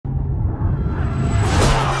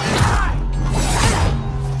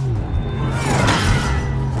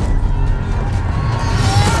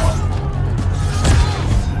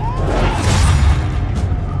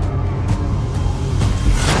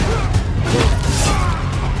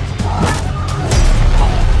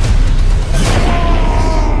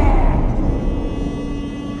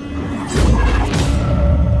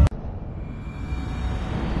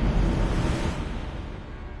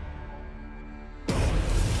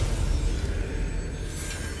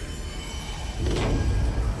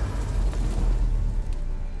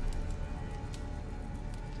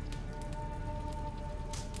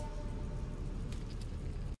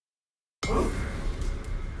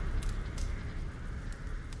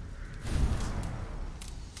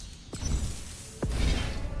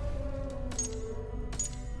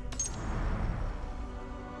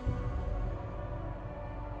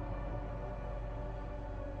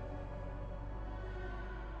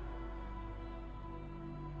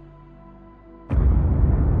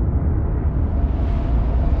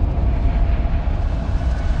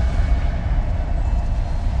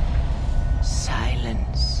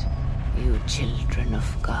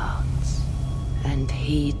thoughts and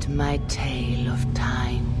heed my tale of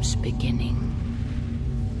time's beginning.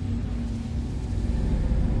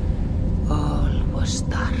 All was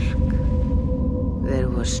dark. There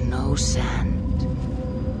was no sand.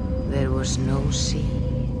 There was no sea.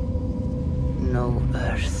 No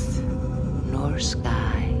earth, nor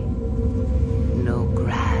sky. No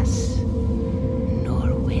grass,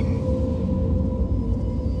 nor wind.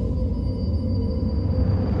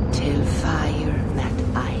 Till fire met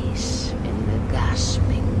ice in the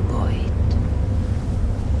gasping void.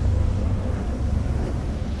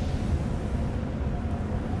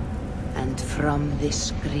 And from this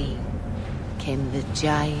scream came the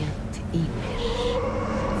giant Ymir,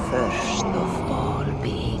 first of all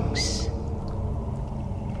beings.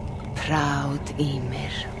 Proud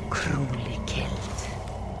Ymir, cruelly killed,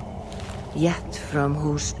 yet from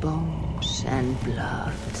whose bones and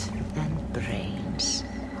blood and brains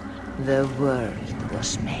the world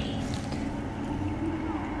was made.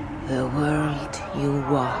 The world you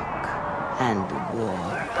walk and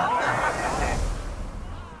war upon.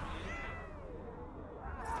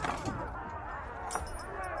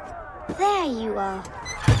 There you are.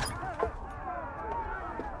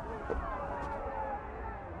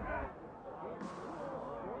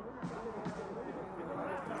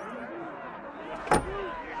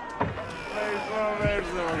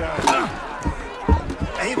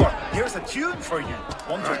 Eivor, here's a tune for you.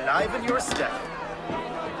 One to liven your step.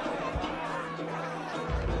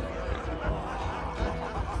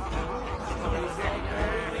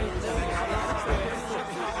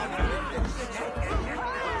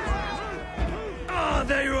 Oh,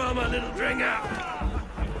 there you are, my little dringer.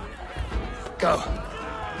 Go.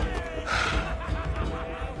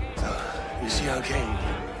 So, you see our king?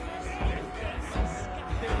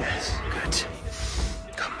 Yes, good.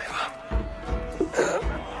 Come, Eva.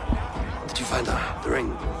 Did you find the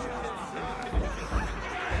ring?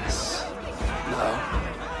 Yes. Now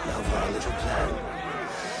for our little plan.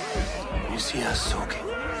 You see us talking.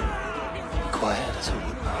 Quiet as a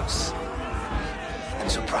wood mouse. And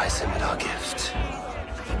surprise him with our gift.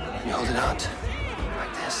 You hold it out,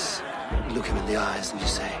 like this. You look him in the eyes and you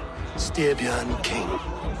say, Styrbjörn King,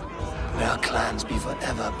 may our clans be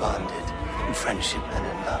forever bonded in friendship and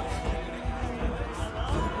in love.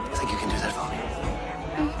 You think you can do that for me?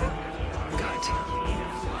 Good.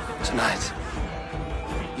 Tonight,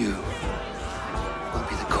 you will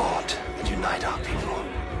be the cord that unite our people.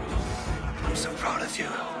 I'm so proud of you,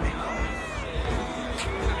 Mabel.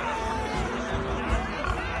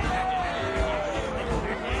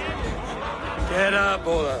 Get up,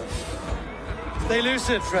 Olaf. Stay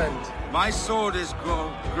lucid, friend. My sword is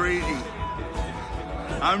grown greedy.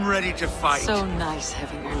 I'm ready to fight. So nice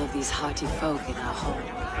having all of these hearty folk in our home.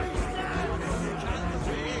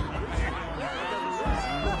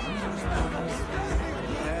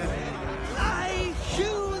 I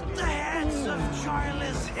hewed the heads of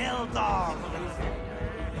Charles Hildog.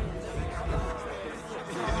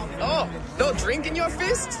 Oh, no drink in your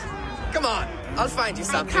fist? Come on, I'll find you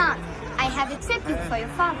something. I can't. I have a tribute for your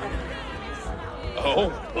father. Oh,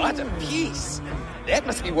 what a piece. That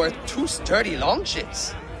must be worth 2 sturdy long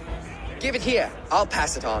ships. Give it here. I'll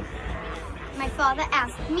pass it on. My father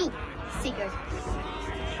asked me, Sigurd.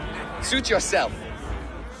 Suit yourself.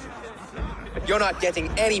 But you're not getting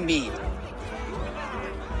any mead.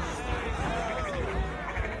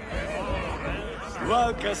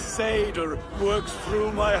 Like a satyr works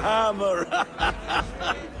through my hammer.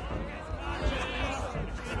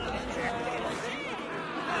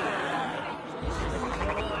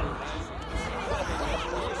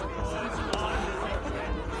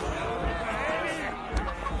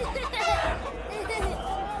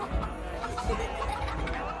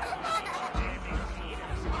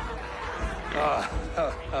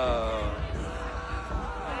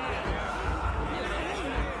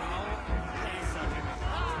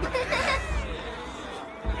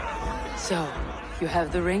 So, you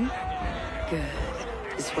have the ring? Good.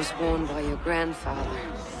 This was worn by your grandfather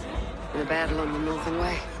in a battle on the Northern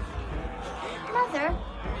Way. Mother,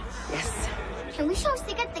 Yes, can we show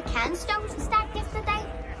Sigurd the can stones we stacked yesterday?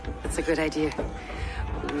 that's a good idea.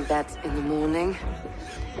 We'll do that in the morning.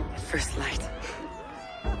 At first light.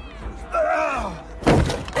 Now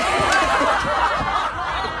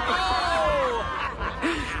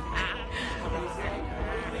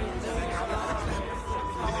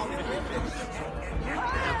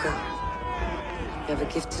go. You have a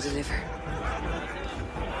gift to deliver.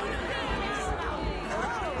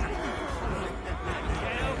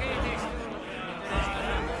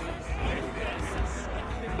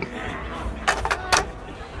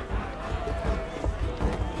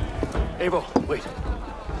 Abel,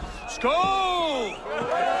 go!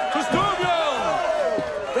 Custodian!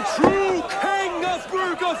 The true king of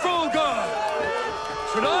Volga!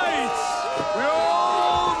 Tonight, we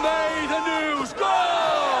all made the news! Go!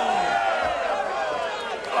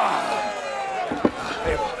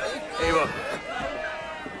 Ava.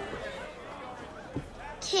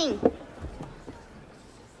 King,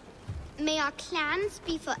 may our clans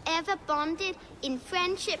be forever bonded in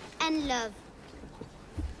friendship and love.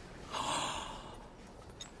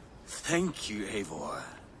 Thank you, Eivor.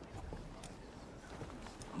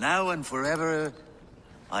 Now and forever,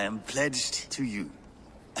 I am pledged to you.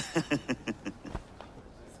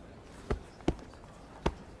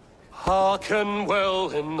 Hearken well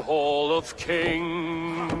in Hall of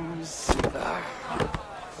Kings.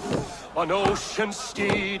 On ocean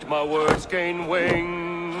steed my words gain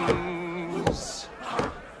wings.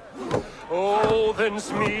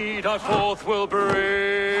 Odin's mead I forth will bring.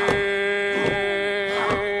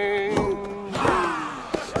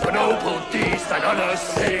 For noble deeds thine honor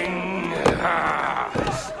sing.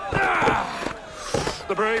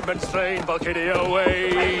 The brave men slain, Valkyria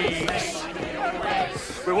waits.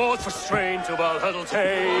 Rewards for strain to Valhalla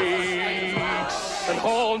takes, and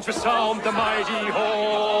horns resound the mighty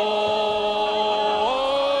horn.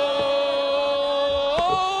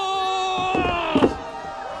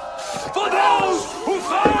 For those who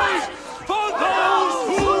fight, for those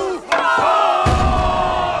who are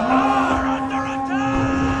under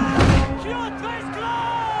attack.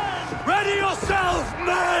 Ready yourself,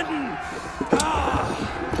 men!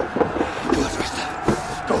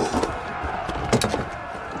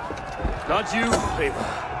 Not you, Ava.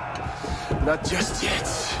 Not just yet.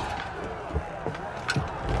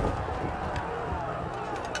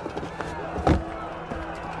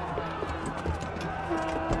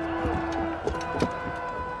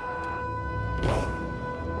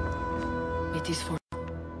 It is for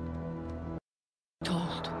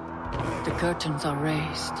told. The curtains are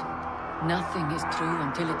raised. Nothing is true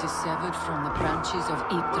until it is severed from the branches of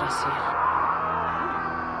Yggdrasil.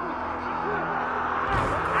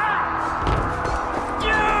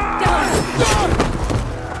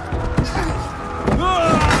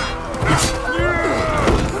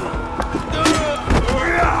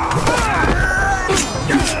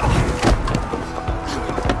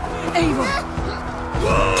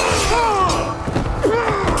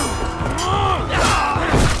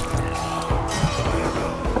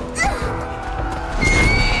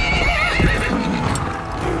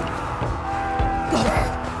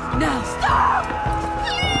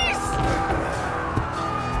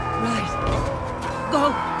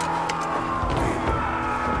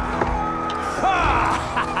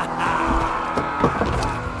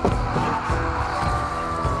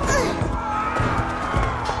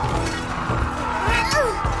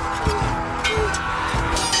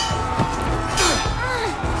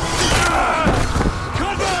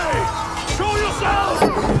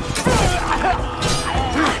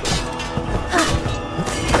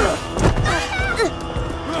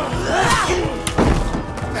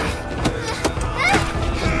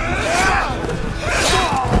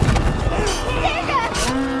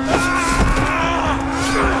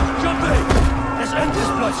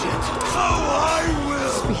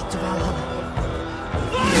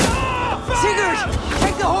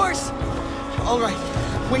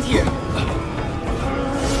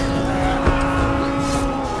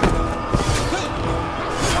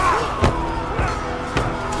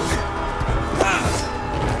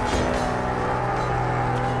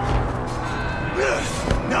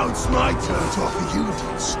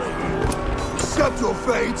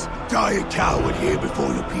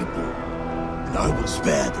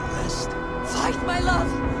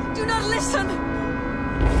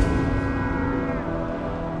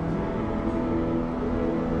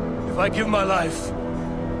 I give my life,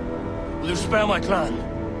 will you spare my clan?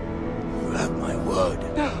 You have my word.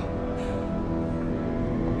 No.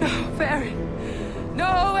 No, Baron.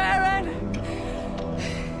 No, Aaron!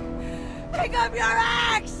 Pick up your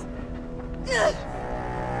axe!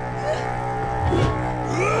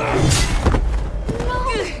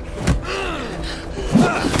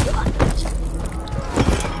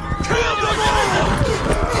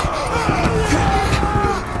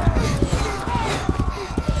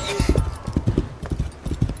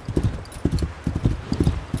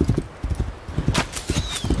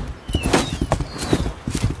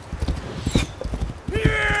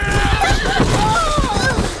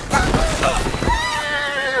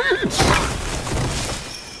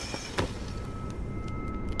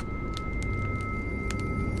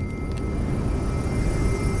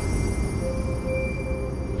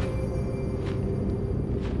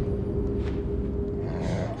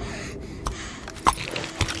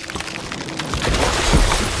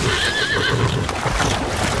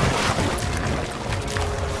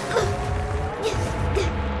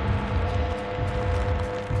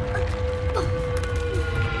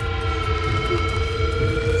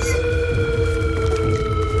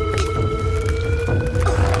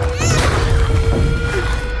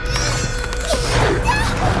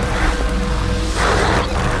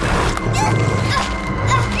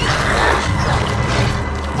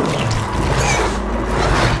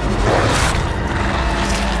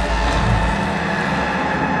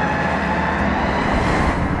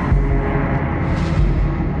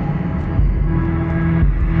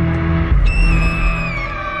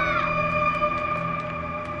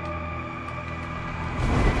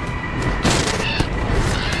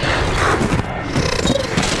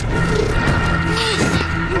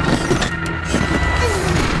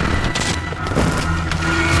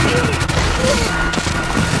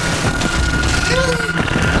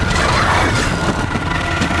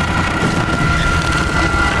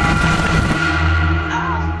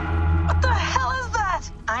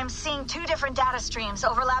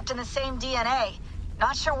 the same DNA.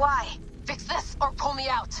 Not sure why. Fix this or pull me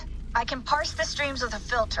out. I can parse the streams with a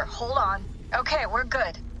filter. Hold on. Okay, we're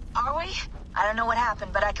good. Are we? I don't know what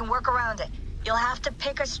happened, but I can work around it. You'll have to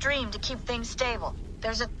pick a stream to keep things stable.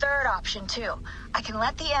 There's a third option, too. I can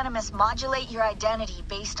let the Animus modulate your identity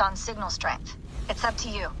based on signal strength. It's up to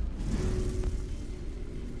you.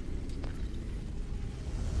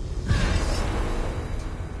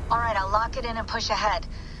 All right, I'll lock it in and push ahead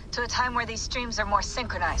to a time where these streams are more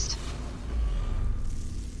synchronized.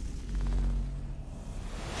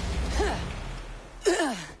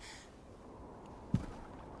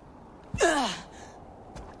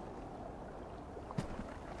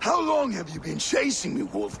 How long have you been chasing me,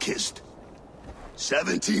 Wolf-Kissed?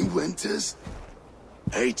 17 winters?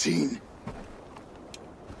 18?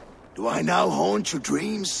 Do I now haunt your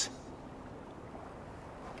dreams?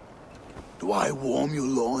 Do I warm your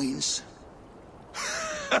loins?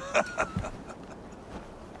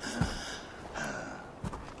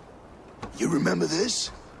 You remember this?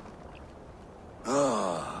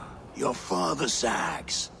 Ah, your father's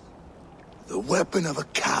axe. The weapon of a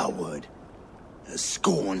coward. A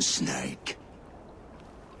scorned snake.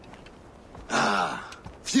 Ah,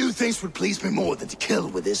 few things would please me more than to kill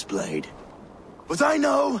with this blade. But I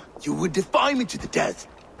know you would defy me to the death,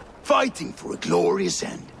 fighting for a glorious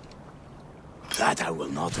end. That I will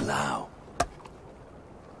not allow.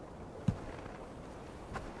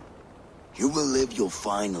 You will live your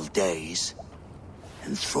final days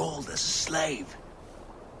enthralled as a slave,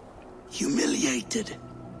 humiliated.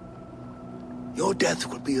 Your death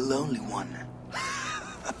will be a lonely one.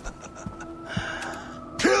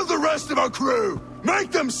 Kill the rest of our crew!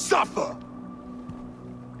 Make them suffer!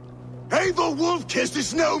 Ava Wolf-Kissed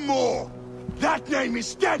is no more! That name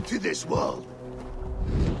is dead to this world!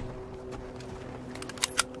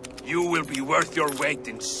 You will be worth your weight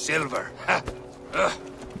in silver.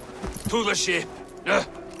 To the ship.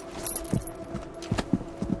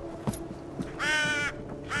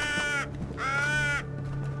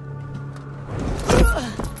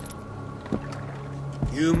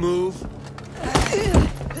 You move,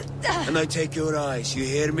 and I take your eyes, you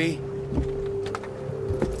hear me?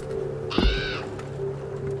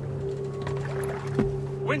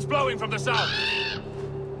 Wind's blowing from the south.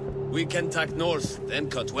 We can tack north, then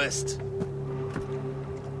cut west.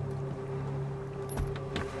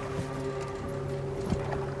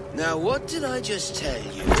 Now, what did I just tell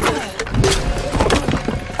you?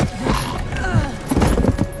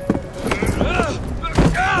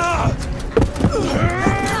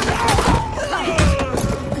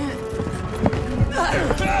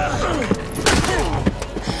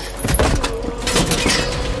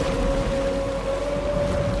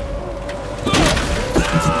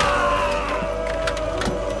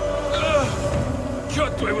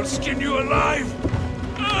 I will skin you alive!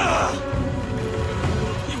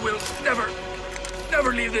 You will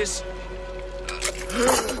never leave this!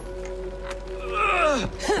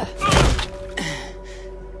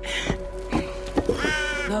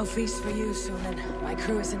 No feast for you, Sunan. My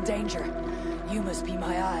crew is in danger. You must be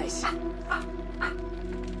my eyes.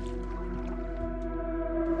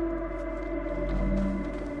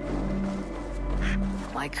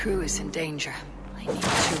 My crew is in danger. I need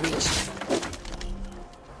to reach them.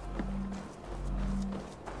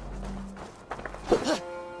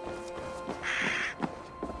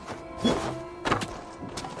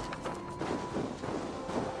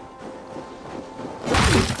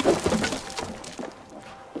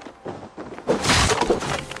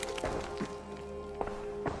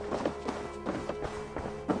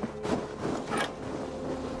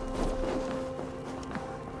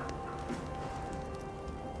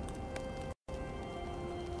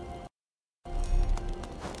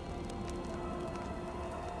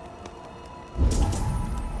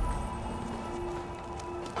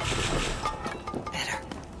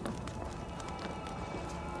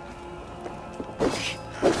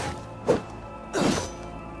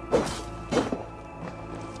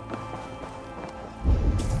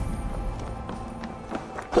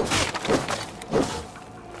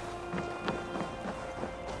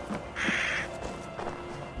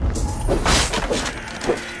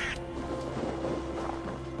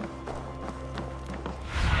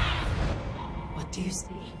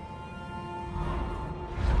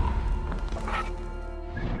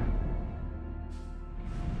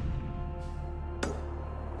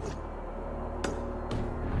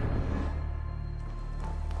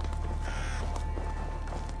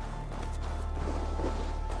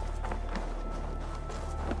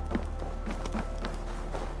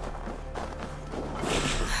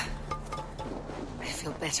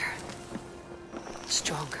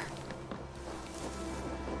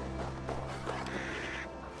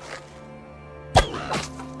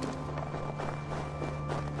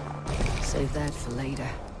 Save that for later.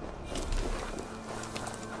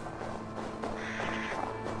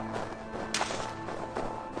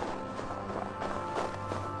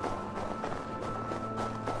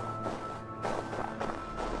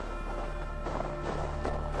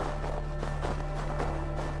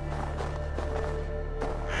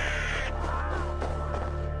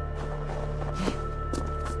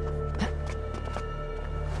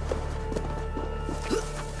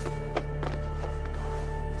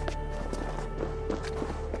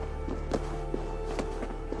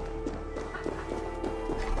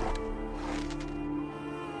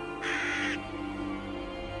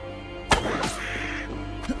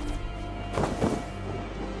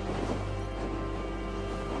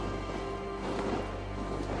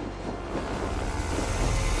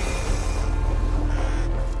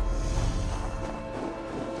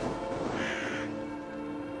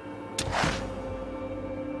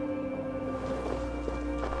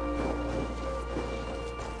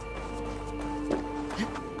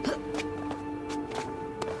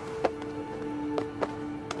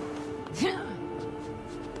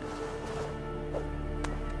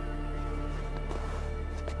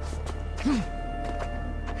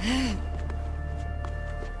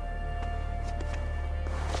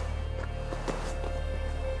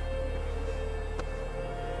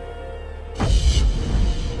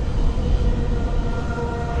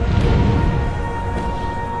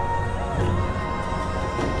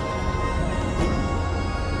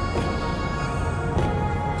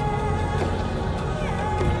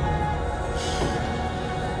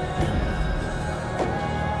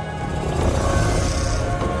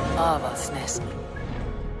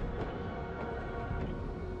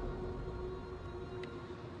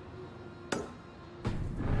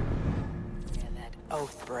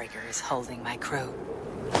 Oathbreaker is holding my crew.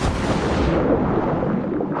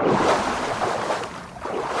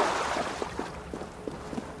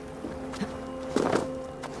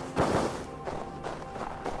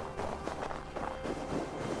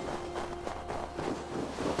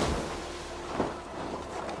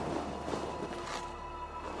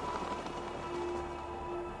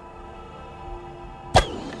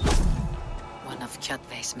 One of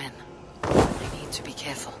Kjotve's men. I need to be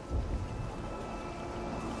careful.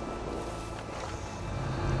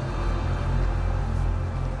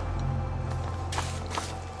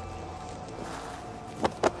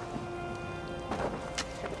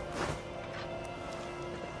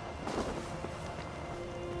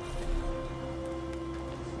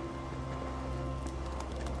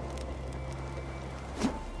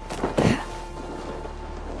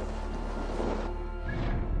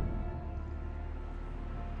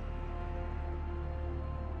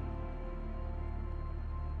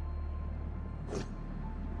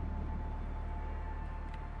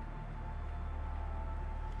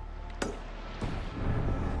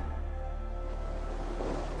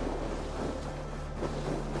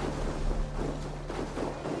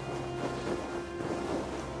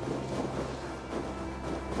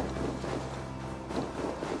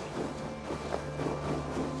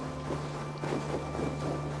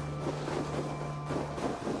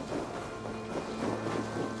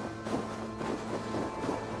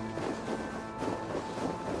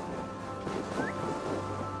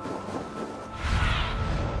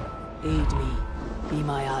 Aid me. Be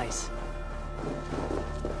my eyes.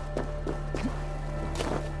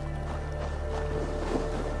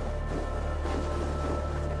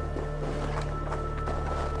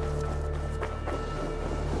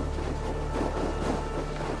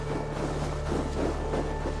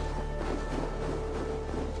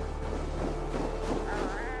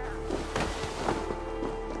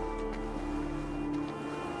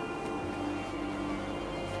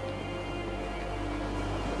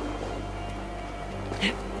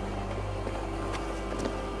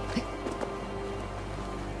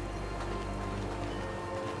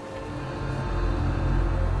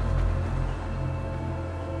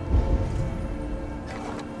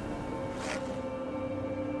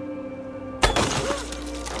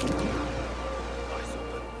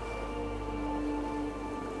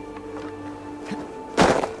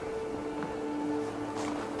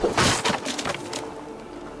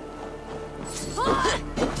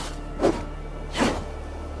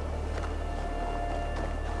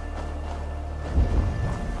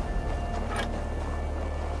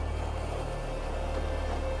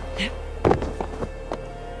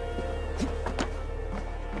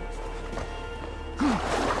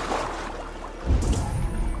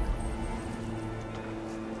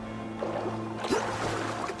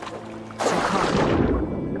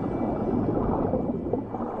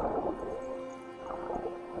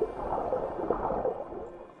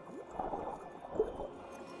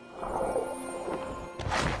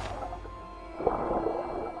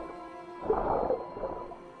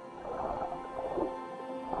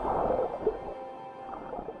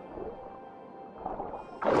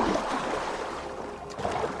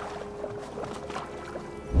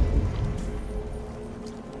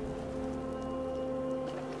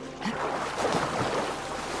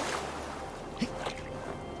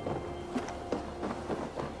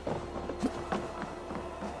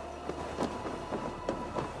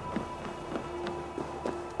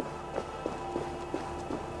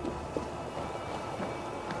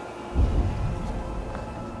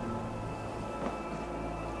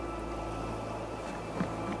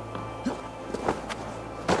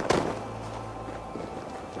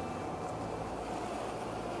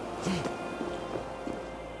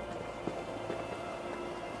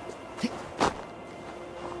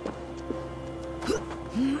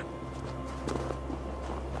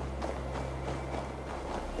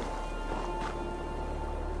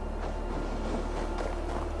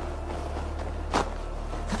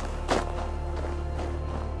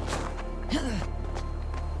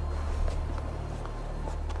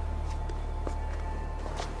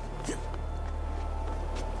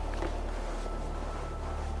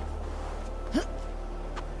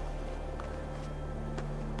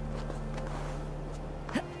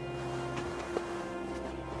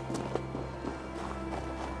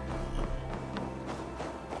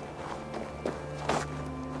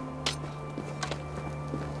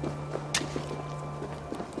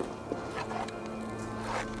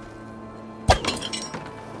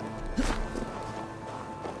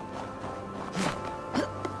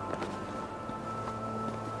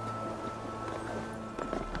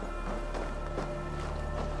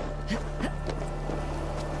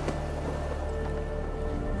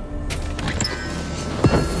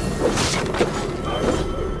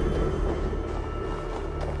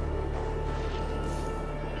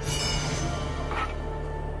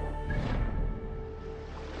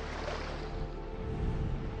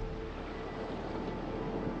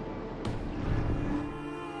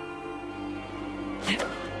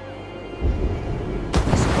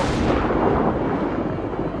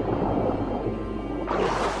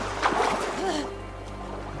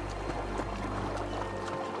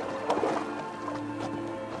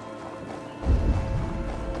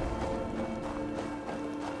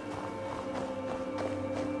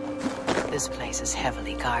 This place is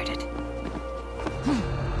heavily guarded.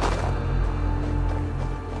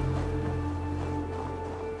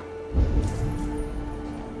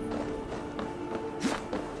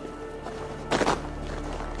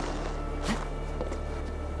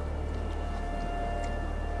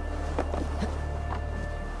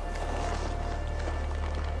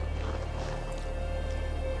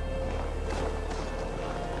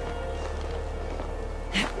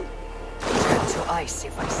 Turn to ice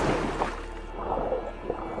if I stay.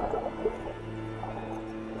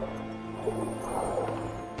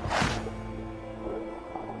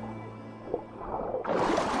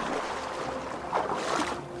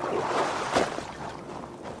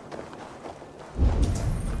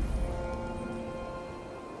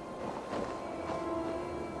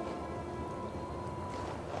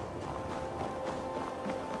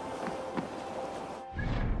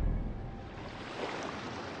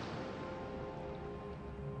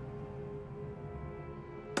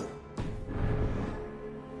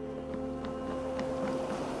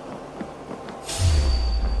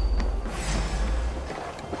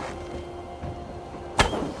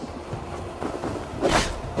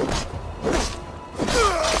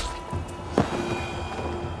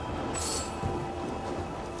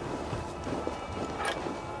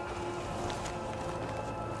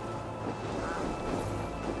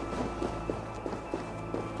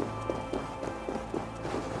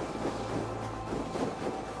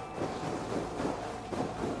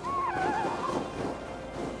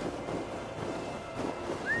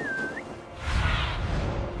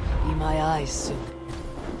 My eyes soon.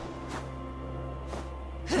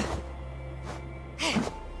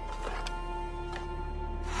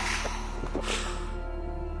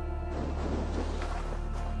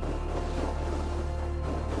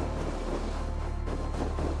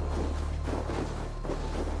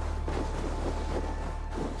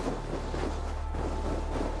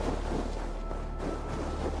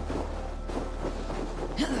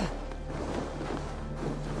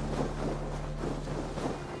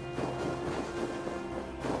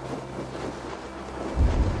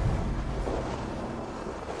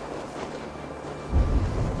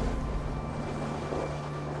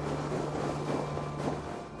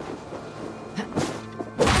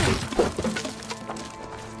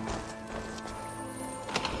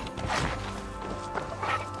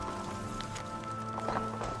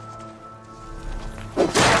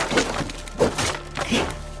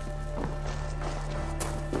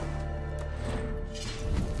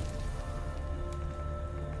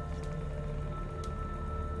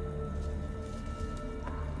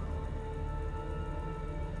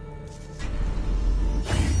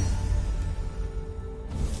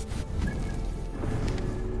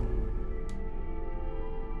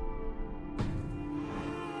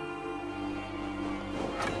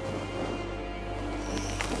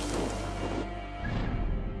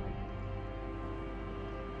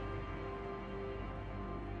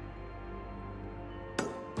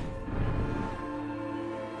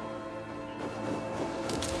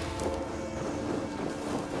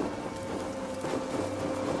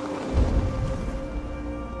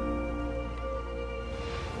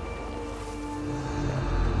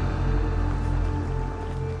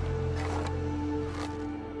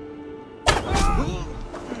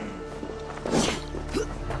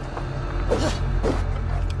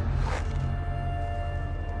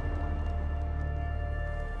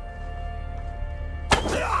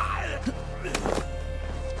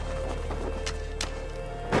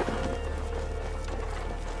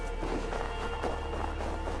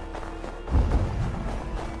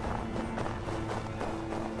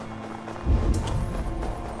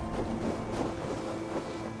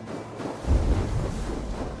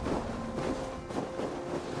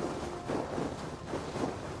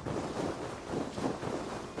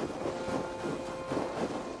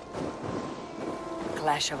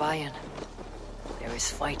 Clash of iron. There is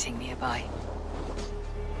fighting nearby.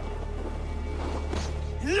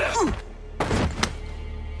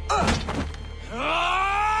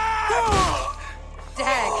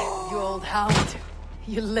 Dag, you old hound.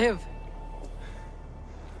 You live.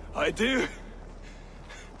 I do.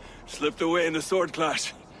 Slipped away in the sword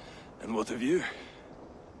clash. And what of you?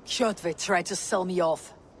 Kjotve tried to sell me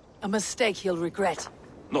off. A mistake he'll regret.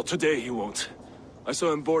 Not today, he won't. I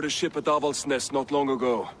saw him board a ship at Avaldsnes not long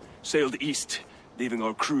ago. Sailed east, leaving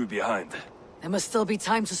our crew behind. There must still be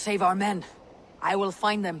time to save our men. I will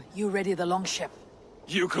find them. You ready the longship.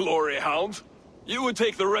 You glory hound? You would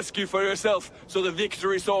take the rescue for yourself, so the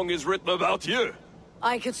victory song is written about you.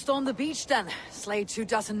 I could storm the beach then, slay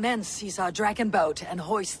 24 men, seize our dragon boat, and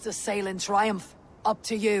hoist the sail in triumph. Up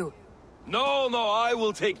to you. No, I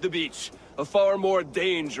will take the beach. A far more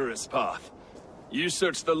dangerous path. You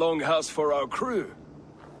search the longhouse for our crew.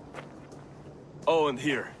 Oh, and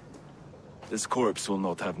here. This corpse will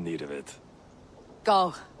not have need of it.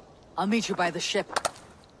 Go. I'll meet you by the ship.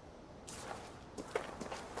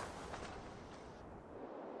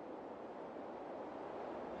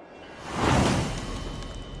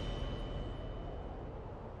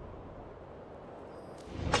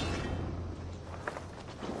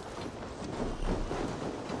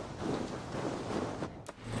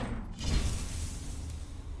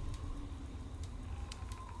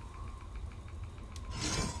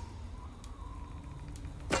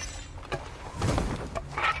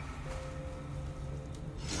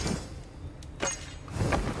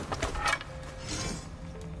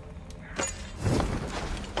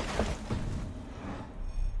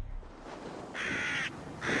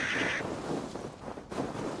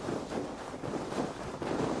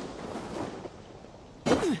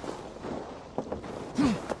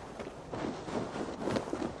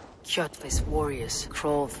 Kjotve's warriors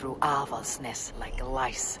crawl through Avaldsnes like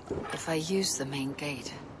lice. If I use the main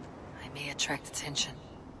gate, I may attract attention.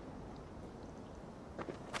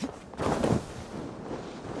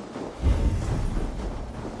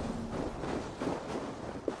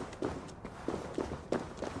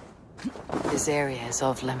 This area is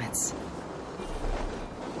off limits.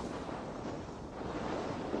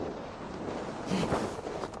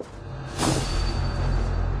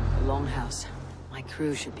 Longhouse. My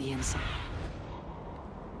crew should be inside.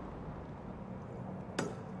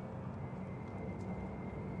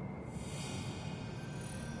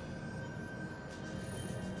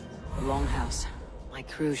 The longhouse. My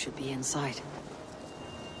crew should be inside.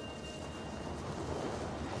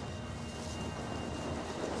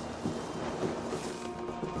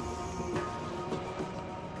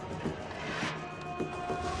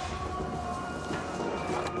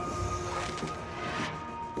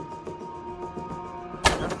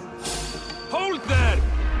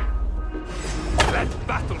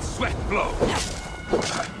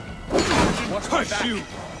 You!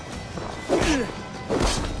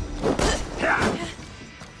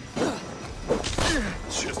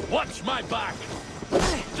 Just watch my back!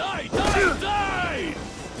 Die! Die! Die!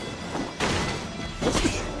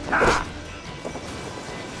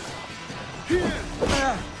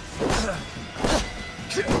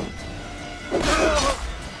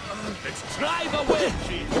 Let's drive a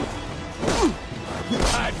wedge!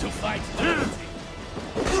 Time to fight dirty!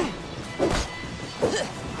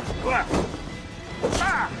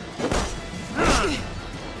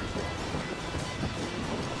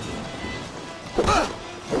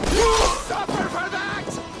 Suffer for that!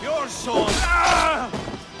 Your soul!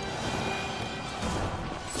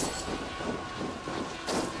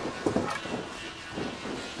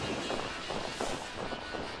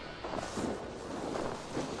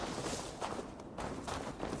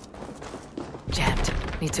 Jammed.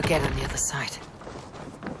 Need to get on the other side.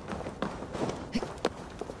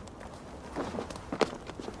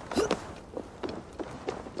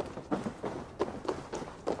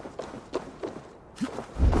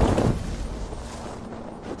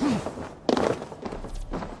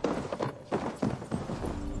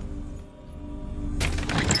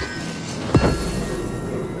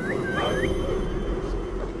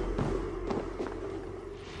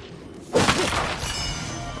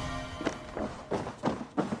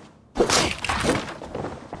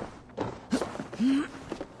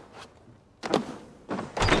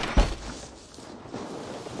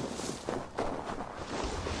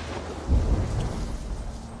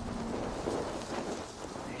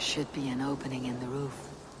 opening in the roof.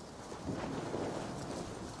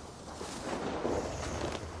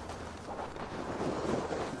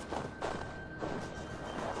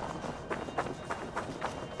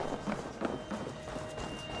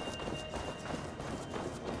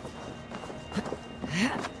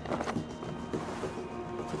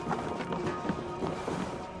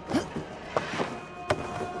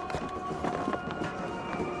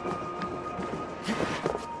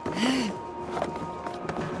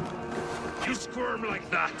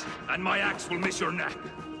 And my axe will miss your neck.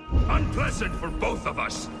 Unpleasant for both of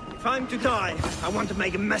us. If I'm to die, I want to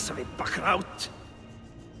make a mess of it, Buckraut.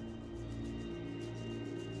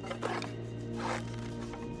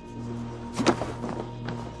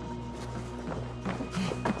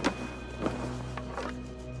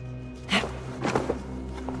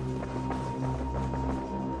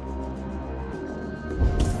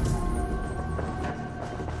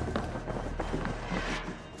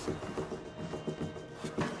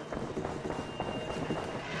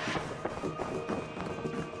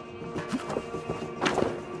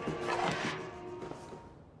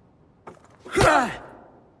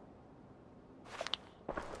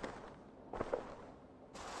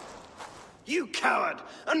 You coward!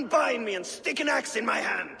 Unbind me and stick an axe in my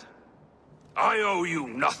hand! I owe you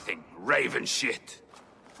nothing, raven shit.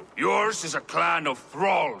 Yours is a clan of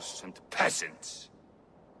thralls and peasants.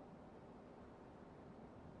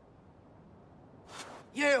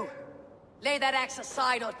 You! Lay that axe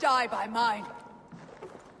aside or die by mine.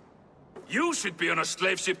 You should be on a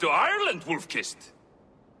slave ship to Ireland, Wolf-Kissed.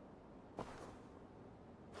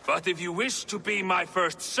 But if you wish to be my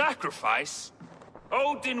first sacrifice,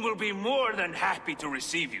 Odin will be more than happy to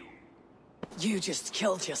receive you. You just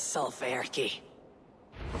killed yourself, Erki.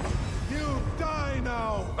 You die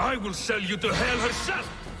now! I will sell you to hell herself!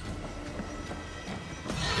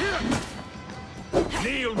 Here!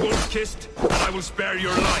 Kneel, Wolf-Kissed, and I will spare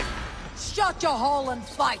your life. Shut your hole and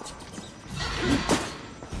fight!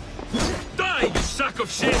 Die, you sack of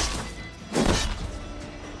shit!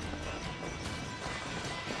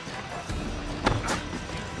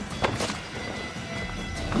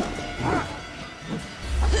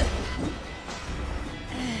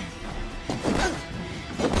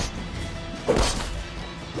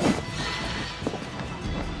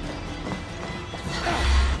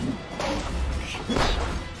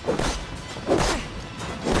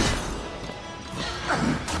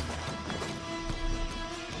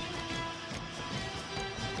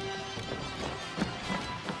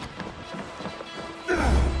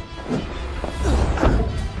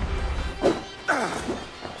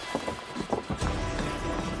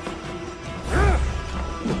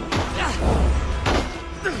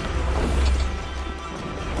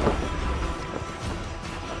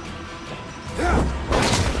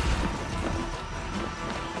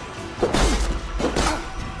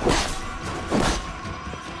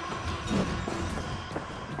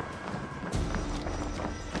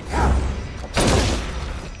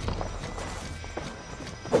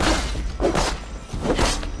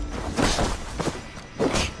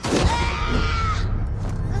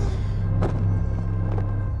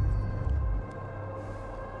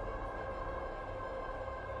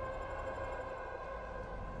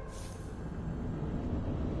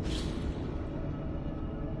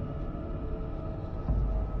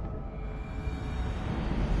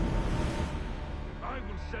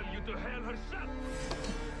 To hell herself.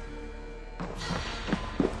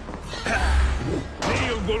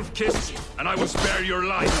 Kneel, Wolf-Kissed, and I will spare your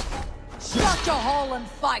life. Shut your hole and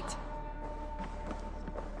fight!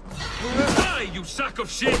 Die, you sack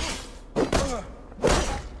of shit!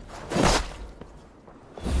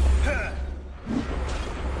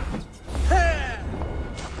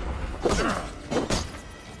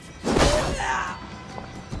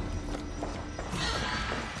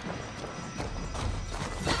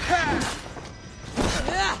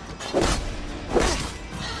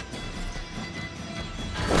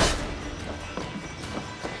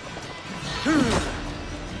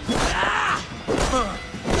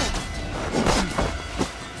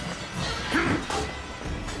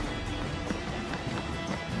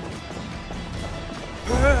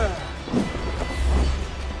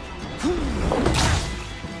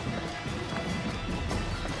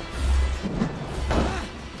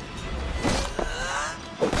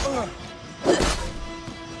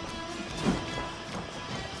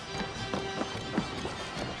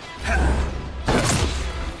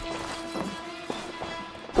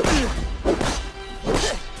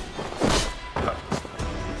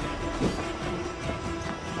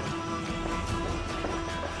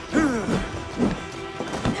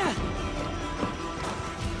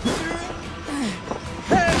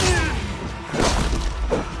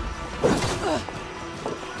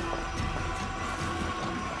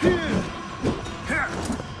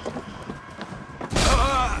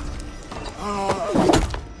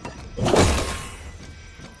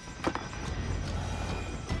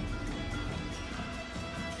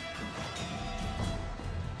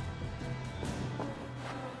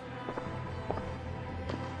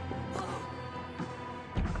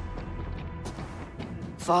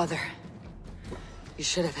 Father, you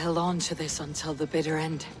should have held on to this until the bitter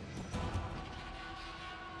end.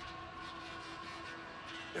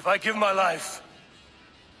 If I give my life,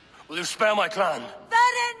 will you spare my clan?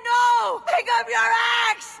 Bennett, no! Pick up your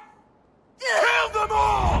axe! Kill them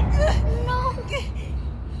all! No.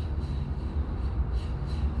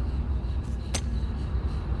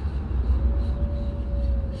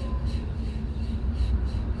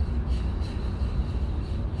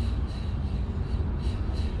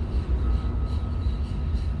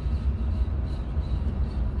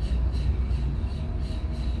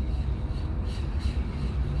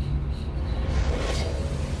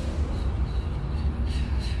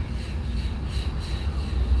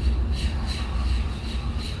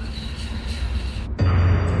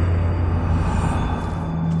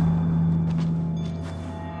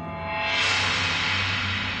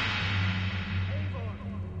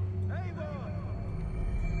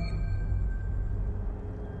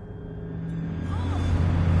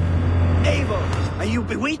 Are you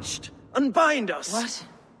bewitched? Unbind us! What?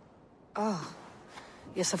 Oh.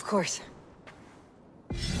 Yes, of course.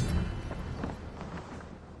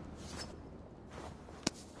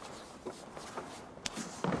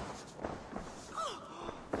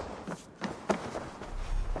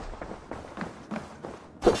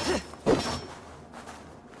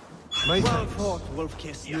 Well fought,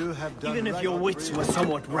 Wolf-Kiss. You have done even if your wits were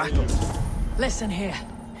somewhat rattled. Listen here.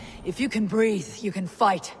 If you can breathe, you can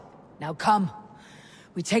fight. Now come.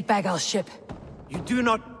 We take back our ship. You do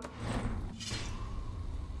not...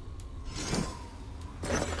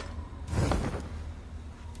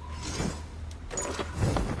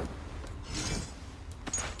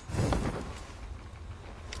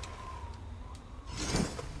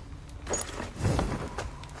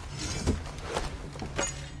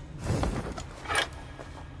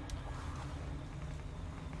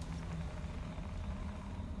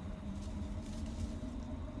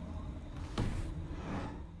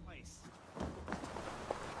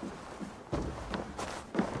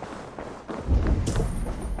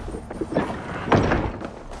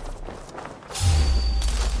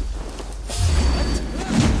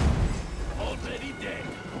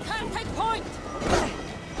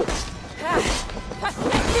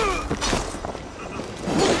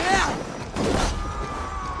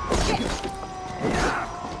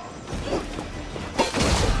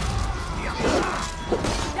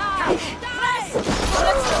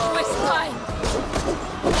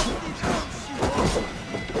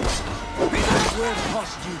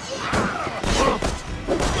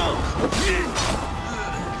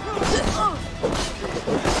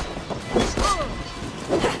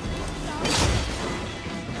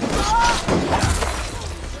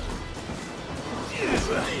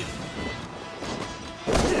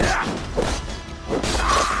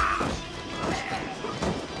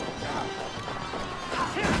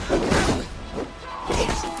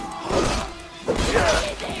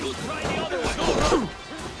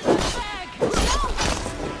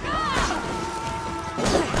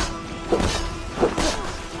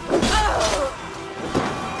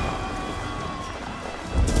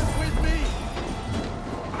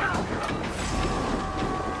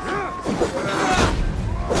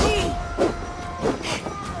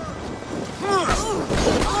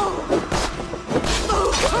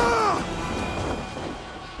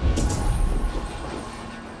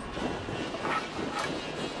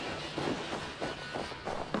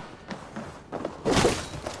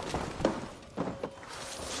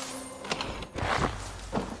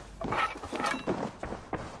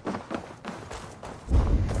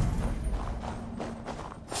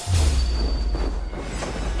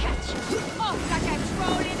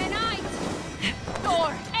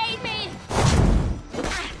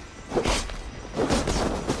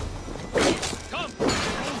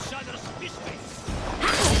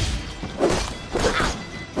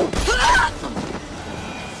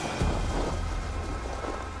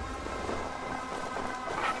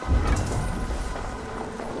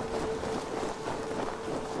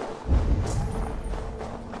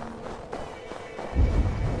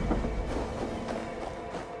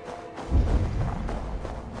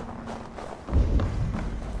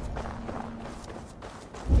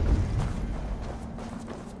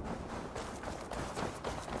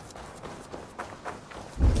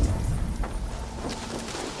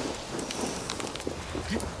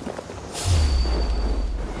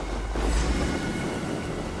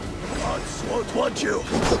 want you.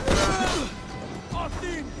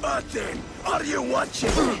 Martin, are you watching?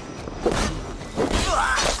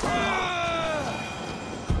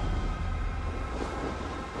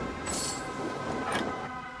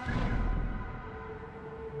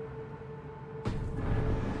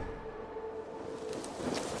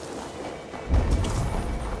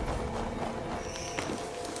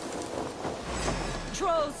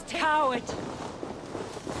 Trolls coward.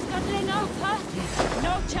 Scuttling over.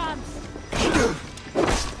 No chance.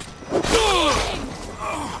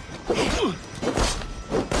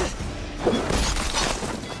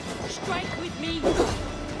 Strike with me.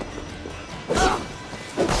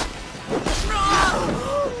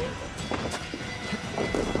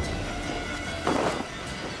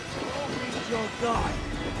 Your God.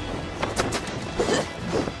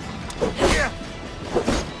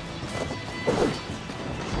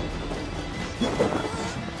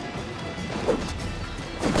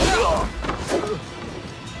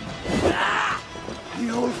 The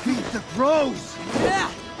old feet that grows.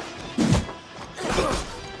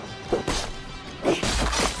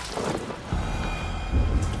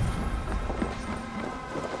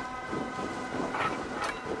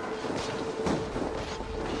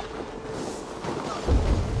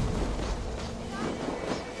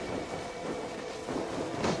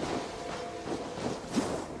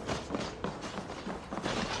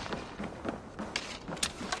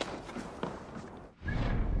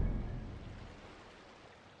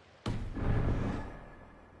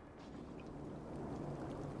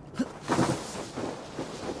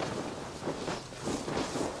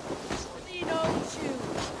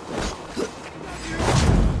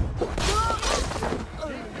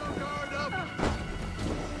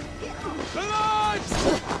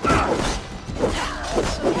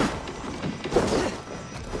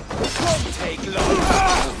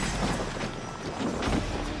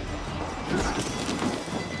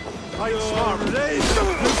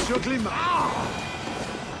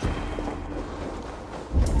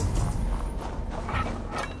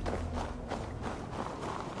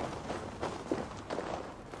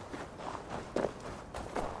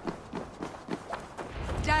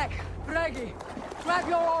 Jack, Greggy, grab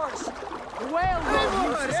your oars. The whale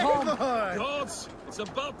road is home. Gods, it's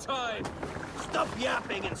about time. Stop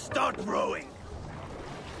yapping and start rowing.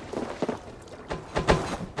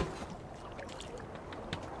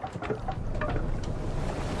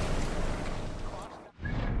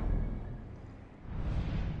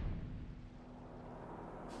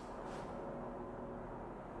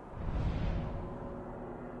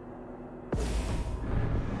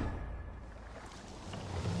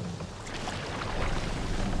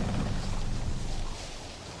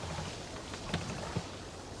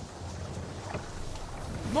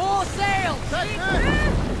 More sail!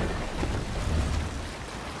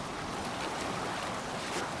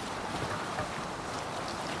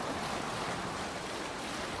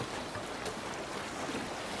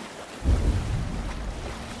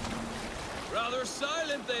 Rather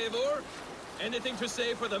silent, Eivor. Anything to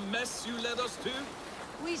say for the mess you led us to?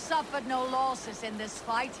 We suffered no losses in this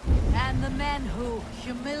fight, and the men who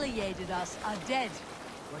humiliated us are dead.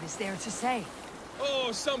 What is there to say?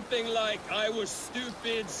 Oh, something like, I was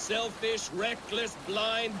stupid, selfish, reckless,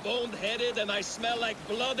 blind, bone-headed, and I smell like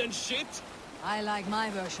blood and shit? I like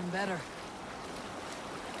my version better.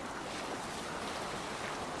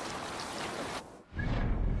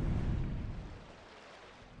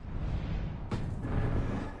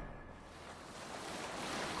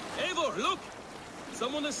 Eivor, look!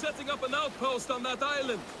 Someone is setting up an outpost on that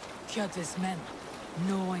island. Kjotve's men,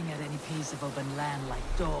 gnawing at any piece of open land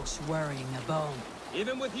like dogs worrying a bone.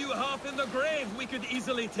 Even with you half in the grave, we could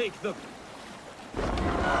easily take them.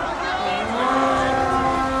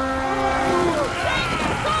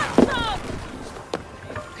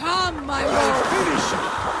 Come, my lord! Finish it!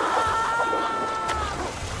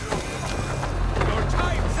 Your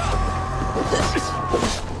time's up!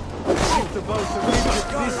 Keep the boat of Egypt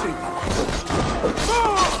busy.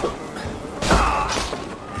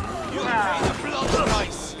 You pay the blood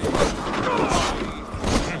price!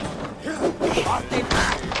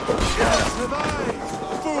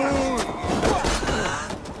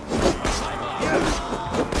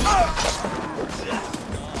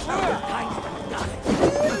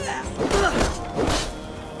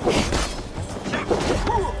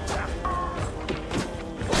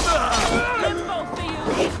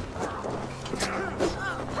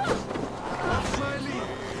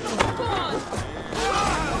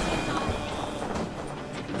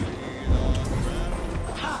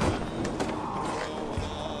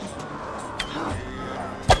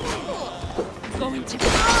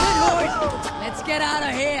 Let's get out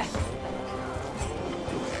of here!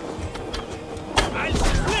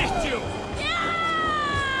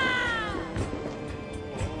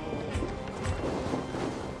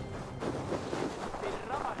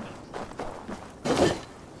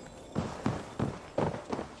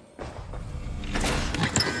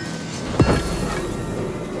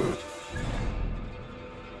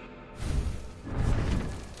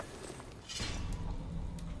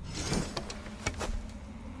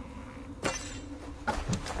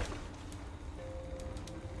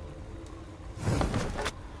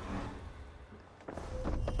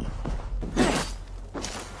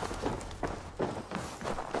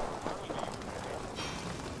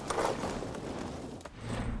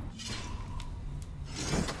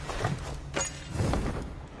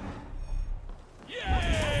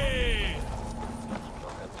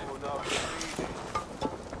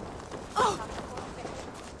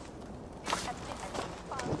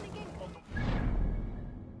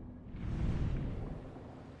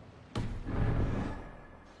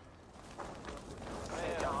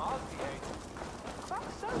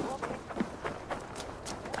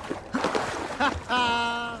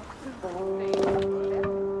 Are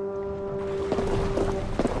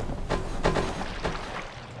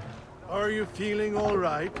you feeling all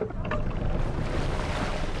right?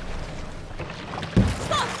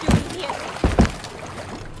 Stop doing here!